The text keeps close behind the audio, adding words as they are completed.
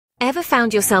Ever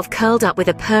found yourself curled up with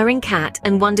a purring cat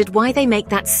and wondered why they make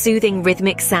that soothing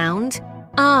rhythmic sound?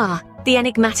 Ah, the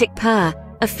enigmatic purr,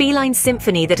 a feline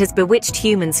symphony that has bewitched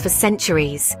humans for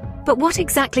centuries. But what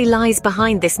exactly lies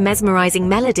behind this mesmerizing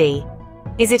melody?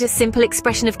 Is it a simple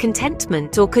expression of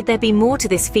contentment, or could there be more to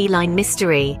this feline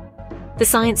mystery? The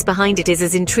science behind it is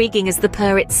as intriguing as the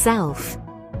purr itself.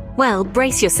 Well,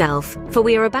 brace yourself, for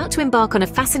we are about to embark on a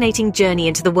fascinating journey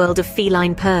into the world of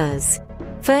feline purrs.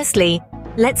 Firstly,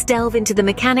 let's delve into the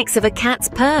mechanics of a cat's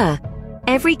purr.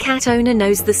 Every cat owner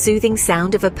knows the soothing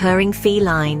sound of a purring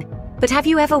feline. But have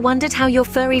you ever wondered how your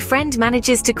furry friend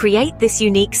manages to create this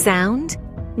unique sound?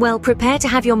 Well, prepare to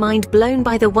have your mind blown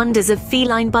by the wonders of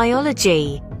feline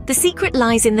biology. The secret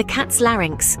lies in the cat's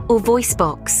larynx, or voice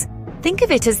box. Think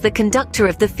of it as the conductor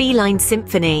of the feline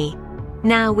symphony.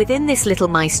 Now, within this little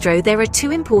maestro, there are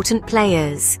two important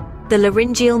players: the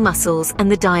laryngeal muscles and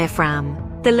the diaphragm.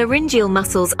 The laryngeal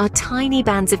muscles are tiny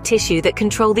bands of tissue that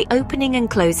control the opening and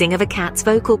closing of a cat's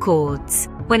vocal cords.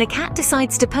 When a cat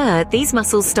decides to purr, these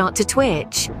muscles start to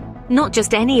twitch. Not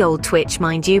just any old twitch,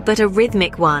 mind you, but a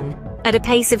rhythmic one, at a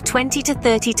pace of 20 to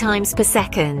 30 times per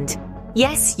second.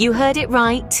 Yes, you heard it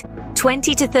right.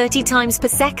 20 to 30 times per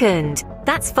second.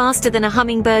 That's faster than a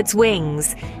hummingbird's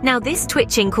wings. Now, this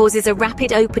twitching causes a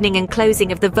rapid opening and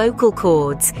closing of the vocal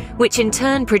cords, which in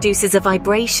turn produces a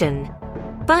vibration.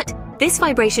 But this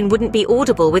vibration wouldn't be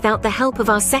audible without the help of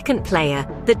our second player,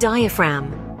 the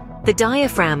diaphragm. The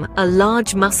diaphragm, a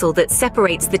large muscle that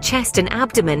separates the chest and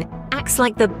abdomen, acts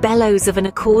like the bellows of an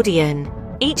accordion.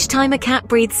 Each time a cat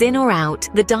breathes in or out,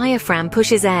 the diaphragm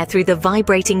pushes air through the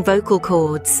vibrating vocal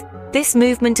cords. This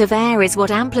movement of air is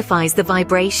what amplifies the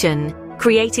vibration,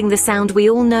 creating the sound we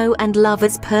all know and love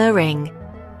as purring.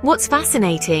 What's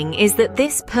fascinating is that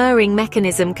this purring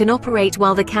mechanism can operate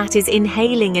while the cat is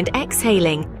inhaling and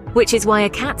exhaling, which is why a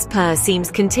cat's purr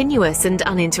seems continuous and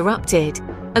uninterrupted.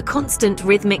 A constant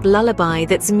rhythmic lullaby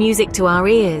that's music to our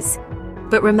ears.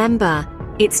 But remember,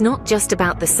 it's not just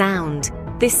about the sound.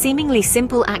 This seemingly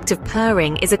simple act of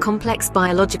purring is a complex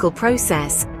biological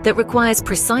process that requires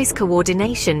precise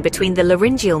coordination between the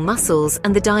laryngeal muscles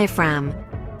and the diaphragm.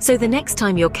 So the next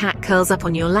time your cat curls up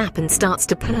on your lap and starts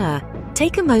to purr,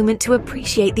 take a moment to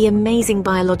appreciate the amazing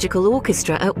biological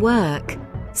orchestra at work.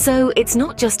 So it's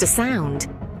not just a sound,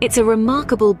 it's a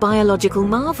remarkable biological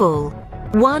marvel.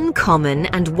 One common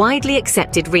and widely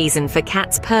accepted reason for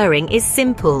cats purring is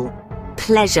simple: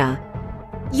 pleasure.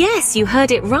 Yes, you heard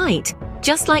it right.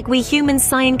 Just like we humans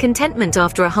sigh in contentment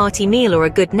after a hearty meal or a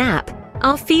good nap,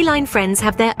 our feline friends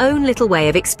have their own little way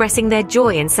of expressing their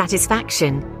joy and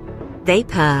satisfaction. They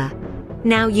purr.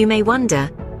 Now you may wonder,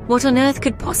 what on earth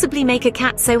could possibly make a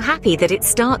cat so happy that it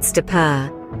starts to purr?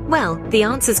 Well, the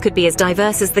answers could be as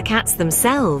diverse as the cats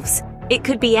themselves. It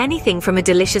could be anything from a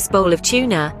delicious bowl of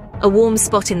tuna, a warm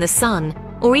spot in the sun,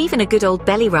 or even a good old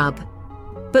belly rub.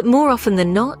 But more often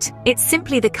than not, it's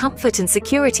simply the comfort and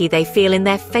security they feel in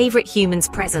their favorite human's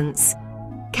presence.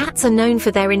 Cats are known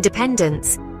for their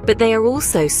independence, but they are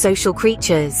also social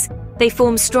creatures. They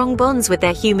form strong bonds with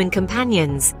their human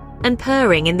companions, and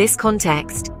purring in this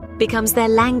context becomes their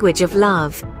language of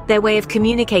love, their way of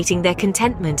communicating their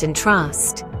contentment and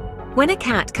trust. When a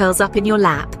cat curls up in your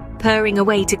lap, purring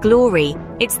away to glory,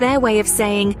 it's their way of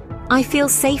saying, "I feel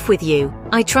safe with you,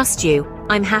 I trust you,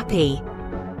 I'm happy."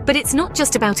 But it's not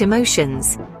just about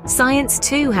emotions. Science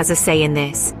too has a say in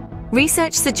this.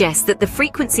 Research suggests that the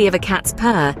frequency of a cat's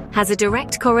purr has a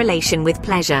direct correlation with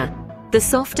pleasure. The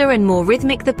softer and more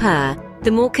rhythmic the purr,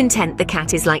 the more content the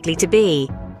cat is likely to be.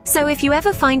 So if you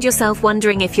ever find yourself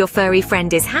wondering if your furry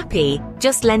friend is happy,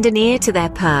 just lend an ear to their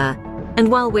purr. And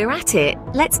while we're at it,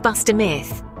 let's bust a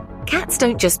myth. Cats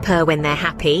don't just purr when they're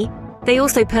happy. They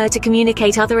also purr to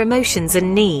communicate other emotions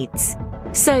and needs.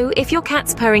 So if your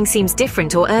cat's purring seems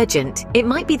different or urgent, it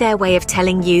might be their way of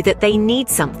telling you that they need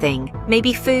something,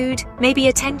 maybe food, maybe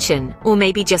attention, or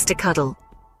maybe just a cuddle.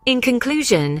 In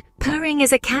conclusion, purring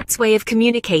is a cat's way of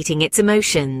communicating its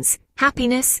emotions,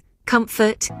 happiness,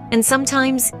 comfort, and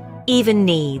sometimes even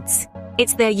needs.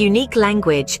 It's their unique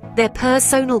language, their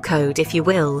personal code, if you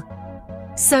will.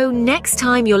 So next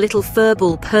time your little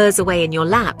furball purrs away in your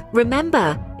lap,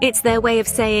 remember, it's their way of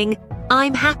saying,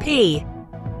 "I'm happy."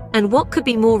 And what could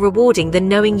be more rewarding than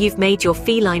knowing you've made your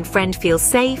feline friend feel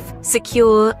safe,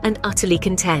 secure, and utterly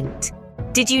content?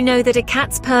 Did you know that a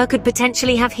cat's purr could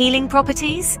potentially have healing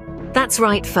properties? That's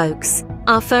right, folks.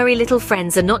 Our furry little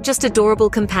friends are not just adorable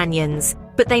companions,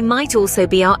 but they might also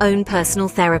be our own personal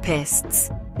therapists.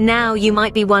 Now you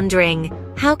might be wondering,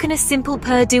 how can a simple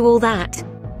purr do all that?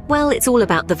 Well, it's all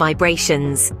about the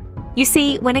vibrations. You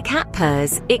see, when a cat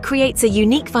purrs, it creates a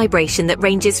unique vibration that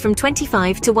ranges from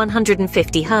 25 to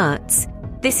 150 Hz.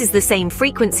 This is the same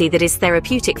frequency that is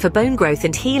therapeutic for bone growth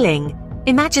and healing.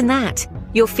 Imagine that.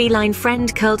 Your feline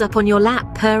friend curled up on your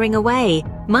lap purring away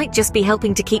might just be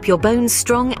helping to keep your bones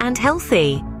strong and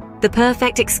healthy. The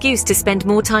perfect excuse to spend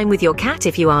more time with your cat,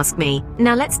 if you ask me.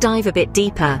 Now let's dive a bit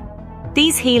deeper.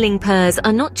 These healing purrs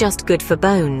are not just good for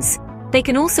bones. They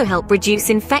can also help reduce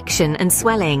infection and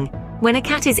swelling. When a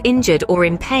cat is injured or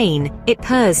in pain, it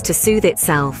purrs to soothe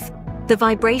itself. The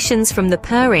vibrations from the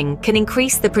purring can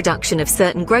increase the production of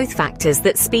certain growth factors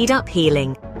that speed up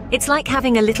healing. It's like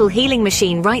having a little healing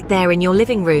machine right there in your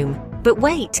living room. But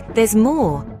wait, there's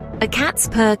more. A cat's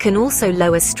purr can also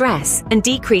lower stress and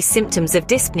decrease symptoms of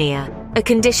dyspnea, a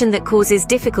condition that causes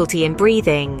difficulty in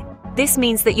breathing. This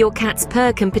means that your cat's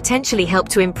purr can potentially help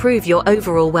to improve your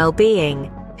overall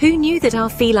well-being. Who knew that our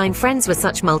feline friends were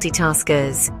such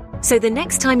multitaskers? So the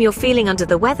next time you're feeling under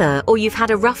the weather or you've had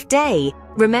a rough day,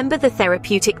 remember the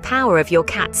therapeutic power of your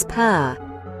cat's purr.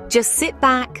 Just sit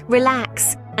back,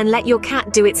 relax, and let your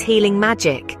cat do its healing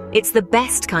magic. It's the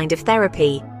best kind of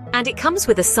therapy. And it comes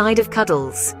with a side of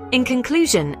cuddles. In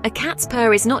conclusion, a cat's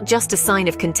purr is not just a sign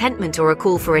of contentment or a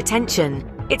call for attention.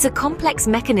 It's a complex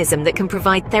mechanism that can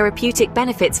provide therapeutic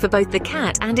benefits for both the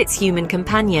cat and its human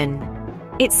companion.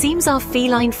 It seems our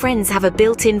feline friends have a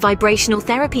built-in vibrational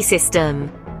therapy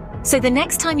system. So the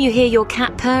next time you hear your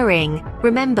cat purring,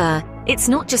 remember, it's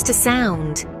not just a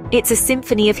sound. It's a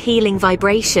symphony of healing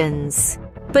vibrations.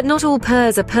 But not all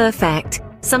purrs are perfect.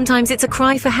 Sometimes it's a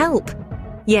cry for help.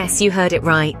 Yes, you heard it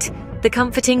right. The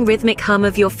comforting rhythmic hum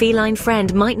of your feline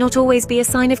friend might not always be a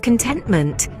sign of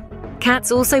contentment.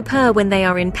 Cats also purr when they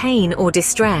are in pain or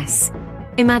distress.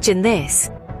 Imagine this.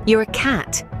 You're a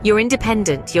cat. You're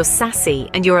independent, you're sassy,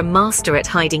 and you're a master at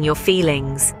hiding your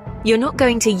feelings. You're not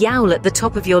going to yowl at the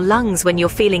top of your lungs when you're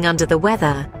feeling under the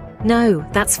weather. No,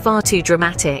 that's far too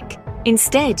dramatic.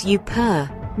 Instead, you purr.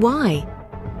 Why?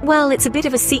 Well, it's a bit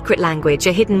of a secret language,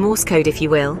 a hidden Morse code, if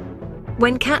you will.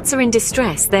 When cats are in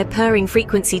distress, their purring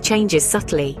frequency changes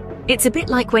subtly. It's a bit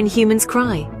like when humans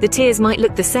cry. The tears might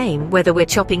look the same, whether we're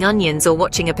chopping onions or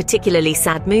watching a particularly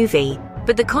sad movie,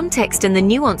 but the context and the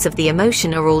nuance of the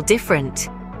emotion are all different.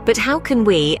 But how can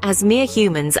we, as mere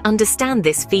humans, understand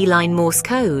this feline Morse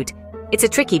code? It's a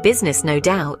tricky business, no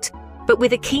doubt. But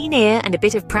with a keen ear and a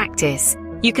bit of practice,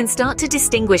 you can start to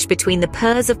distinguish between the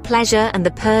purrs of pleasure and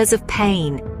the purrs of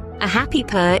pain. A happy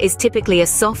purr is typically a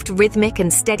soft, rhythmic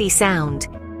and steady sound.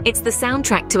 It's the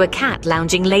soundtrack to a cat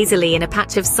lounging lazily in a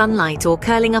patch of sunlight or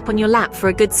curling up on your lap for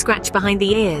a good scratch behind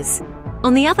the ears.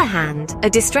 On the other hand, a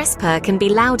distress purr can be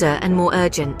louder and more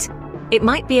urgent. It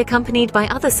might be accompanied by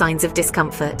other signs of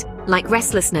discomfort, like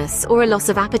restlessness or a loss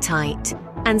of appetite.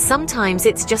 And sometimes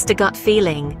it's just a gut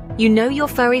feeling. You know your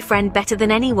furry friend better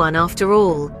than anyone after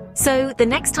all. So, the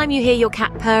next time you hear your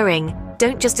cat purring,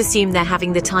 don't just assume they're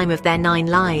having the time of their 9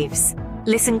 lives.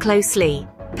 Listen closely.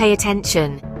 Pay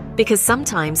attention. Because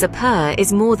sometimes a purr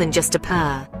is more than just a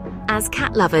purr. As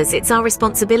cat lovers, it's our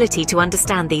responsibility to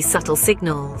understand these subtle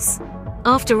signals.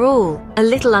 After all, a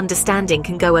little understanding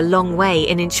can go a long way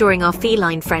in ensuring our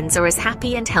feline friends are as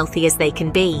happy and healthy as they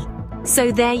can be.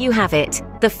 So there you have it,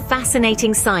 the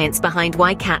fascinating science behind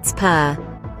why cats purr.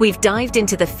 We've dived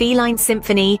into the feline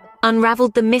symphony,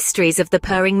 unraveled the mysteries of the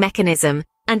purring mechanism,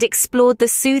 and explored the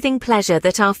soothing pleasure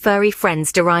that our furry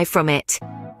friends derive from it.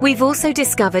 We've also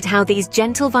discovered how these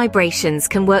gentle vibrations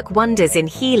can work wonders in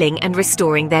healing and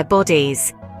restoring their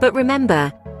bodies. But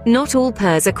remember, not all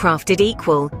purrs are crafted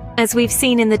equal, as we've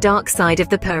seen in the dark side of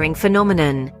the purring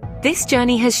phenomenon. This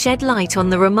journey has shed light on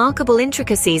the remarkable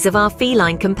intricacies of our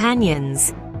feline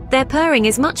companions. Their purring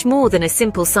is much more than a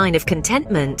simple sign of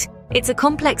contentment. It's a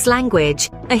complex language,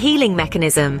 a healing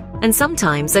mechanism, and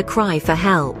sometimes a cry for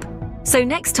help. So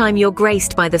next time you're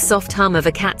graced by the soft hum of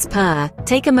a cat's purr,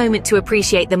 take a moment to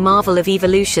appreciate the marvel of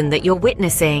evolution that you're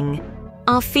witnessing.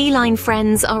 Our feline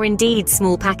friends are indeed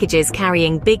small packages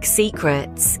carrying big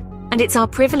secrets, and it's our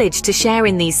privilege to share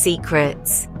in these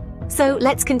secrets. So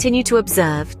let's continue to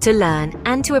observe, to learn,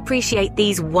 and to appreciate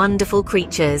these wonderful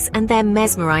creatures and their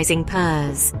mesmerizing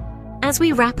purrs. As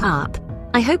we wrap up,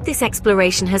 I hope this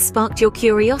exploration has sparked your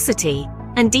curiosity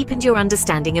and deepened your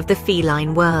understanding of the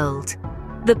feline world.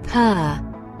 The purr,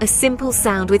 a simple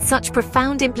sound with such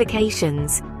profound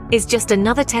implications, is just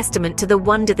another testament to the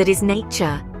wonder that is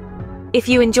nature. If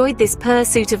you enjoyed this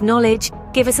pursuit of knowledge,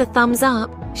 give us a thumbs up,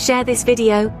 share this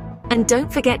video, and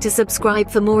don't forget to subscribe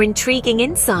for more intriguing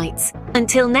insights.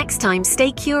 Until next time,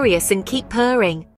 stay curious and keep purring.